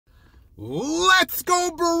Let's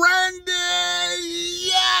go, Brandy!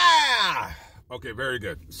 Yeah! Okay, very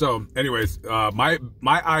good. So, anyways, my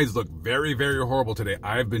eyes look very, very horrible today.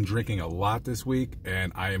 I've been drinking a lot this week,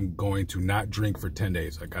 and I am going to not drink for 10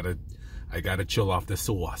 days. I gotta chill off the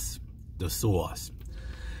sauce.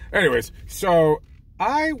 Anyways, so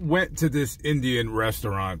I went to this Indian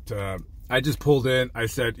restaurant. I just pulled in. I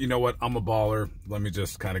said, you know what? I'm a baller. Let me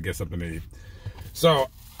just kind of get something to eat. So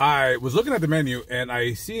I was looking at the menu, and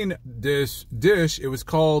I seen this dish. It was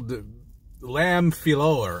called lamb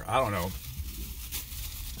filour. I don't know.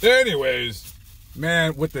 Anyways,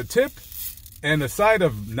 man, with the tip and the side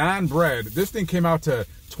of naan bread, this thing came out to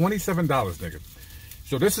 $27, nigga.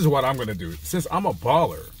 So this is what I'm going to do. Since I'm a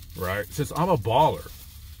baller, right? Since I'm a baller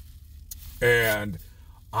and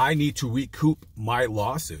I need to recoup my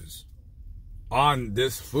losses on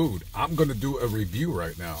this food, I'm going to do a review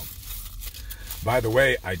right now. By the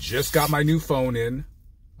way, I just got my new phone in.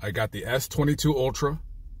 I got the S22 Ultra,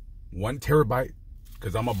 1 terabyte,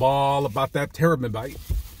 because I'm a ball about that terabyte.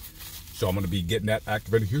 So I'm going to be getting that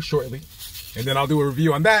activated here shortly. And then I'll do a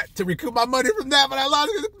review on that to recoup my money from that. But I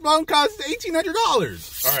lost it. The phone cost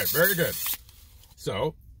 $1,800. All right, very good.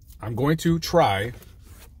 So I'm going to try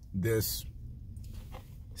this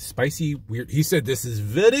spicy weird. He said this is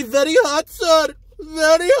very, very hot, sir.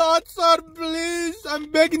 Very hot, sir. Please,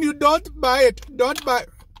 I'm begging you, don't buy it. Don't buy it.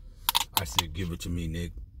 I said, give it to me,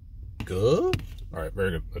 Nick. Good. All right,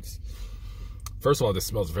 very good. First of all, this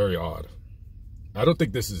smells very odd. I don't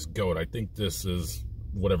think this is goat. I think this is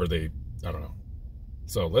whatever I don't know.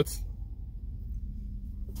 So all right,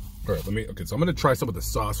 so I'm going to try some of the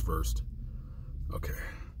sauce first. Okay.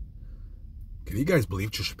 Can you guys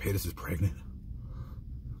believe Trisha Paytas is pregnant?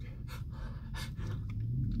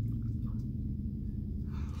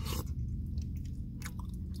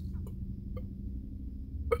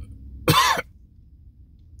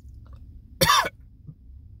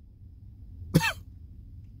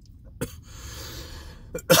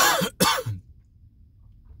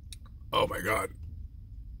 Oh my God.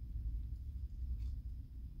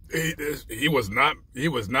 He was not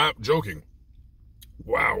joking.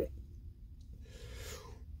 Wow.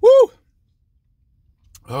 Woo!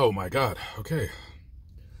 Oh my God. Okay.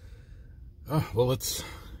 Well,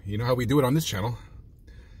 you know how we do it on this channel.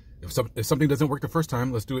 If something doesn't work the first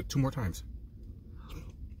time, let's do it 2 more times.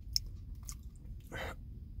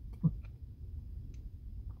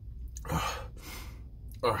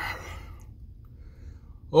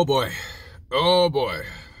 Oh boy. Oh boy.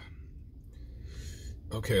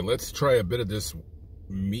 Okay, let's try a bit of this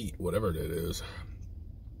meat, whatever it is.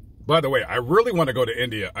 By the way, I really want to go to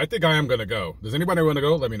India. I think I am going to go. Does anybody want to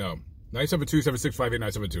go? Let me know.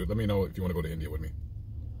 972-765-8972. Let me know if you want to go to India with me.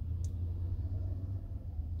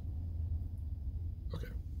 Okay.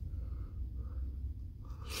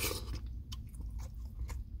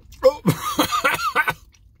 Oh.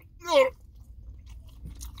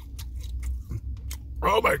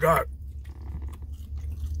 Oh my God.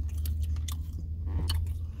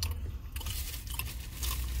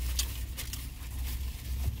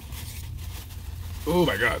 Oh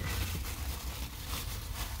my God.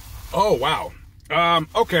 Oh wow.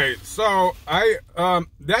 Okay, so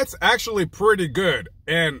that's actually pretty good,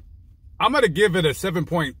 and I'm gonna give it a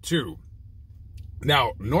 7.2.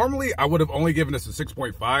 Now, normally I would have only given this a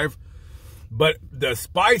 6.5. But the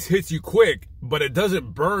spice hits you quick, but it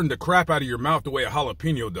doesn't burn the crap out of your mouth the way a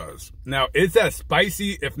jalapeno does. Now, it's as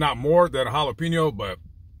spicy, if not more, than a jalapeno, but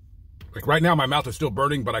like right now my mouth is still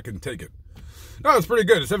burning, but I can take it. No, it's pretty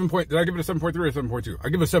good. Did I give it a 7.3 or a 7.2? I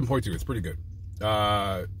give it a 7.2. It's pretty good.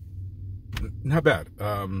 Not bad.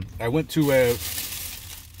 I went to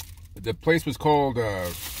the place was called,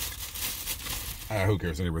 who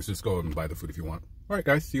cares anyways, just go and buy the food if you want. All right,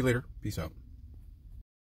 guys, see you later. Peace out.